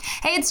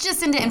Hey, it's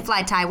Jacinda and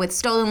Fly Tie with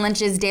Stolen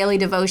Lunch's Daily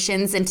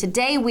Devotions, and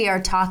today we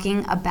are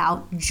talking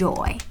about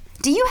joy.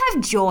 Do you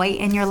have joy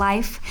in your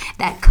life?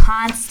 That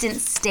constant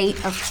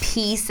state of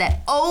peace,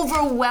 that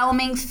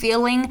overwhelming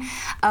feeling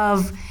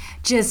of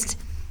just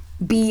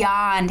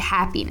beyond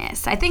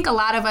happiness. I think a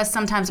lot of us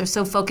sometimes are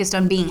so focused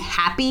on being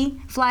happy,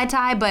 Fly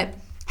Tie, but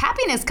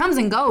happiness comes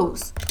and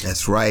goes.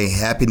 That's right.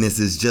 Happiness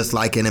is just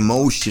like an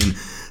emotion.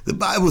 The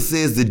Bible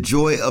says the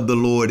joy of the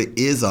Lord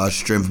is our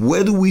strength.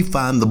 Where do we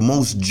find the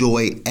most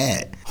joy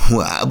at?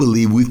 Well, I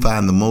believe we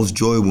find the most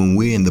joy when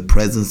we're in the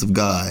presence of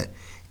God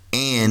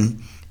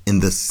and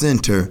in the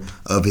center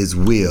of His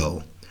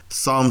will.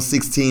 Psalm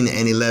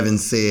 16:11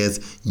 says,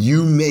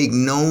 "You make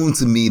known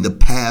to me the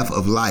path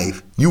of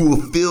life. You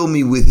will fill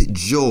me with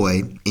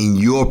joy in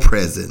your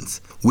presence,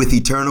 with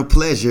eternal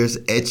pleasures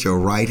at your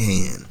right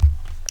hand."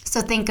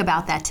 So think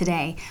about that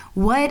today.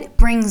 What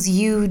brings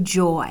you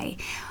joy?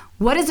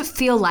 What does it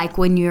feel like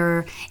when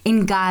you're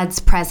in God's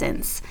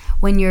presence,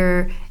 when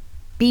you're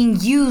being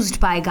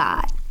used by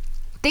God?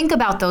 Think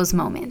about those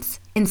moments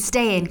and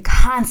stay in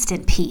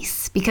constant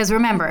peace. Because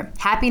remember,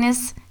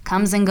 happiness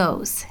comes and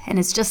goes, and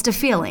it's just a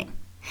feeling.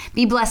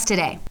 Be blessed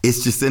today.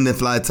 It's Jacinda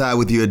Fly Tie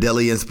with your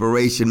daily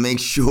inspiration. Make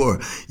sure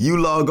you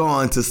log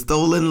on to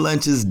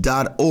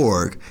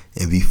stolenlunches.org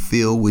and be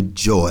filled with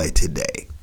joy today.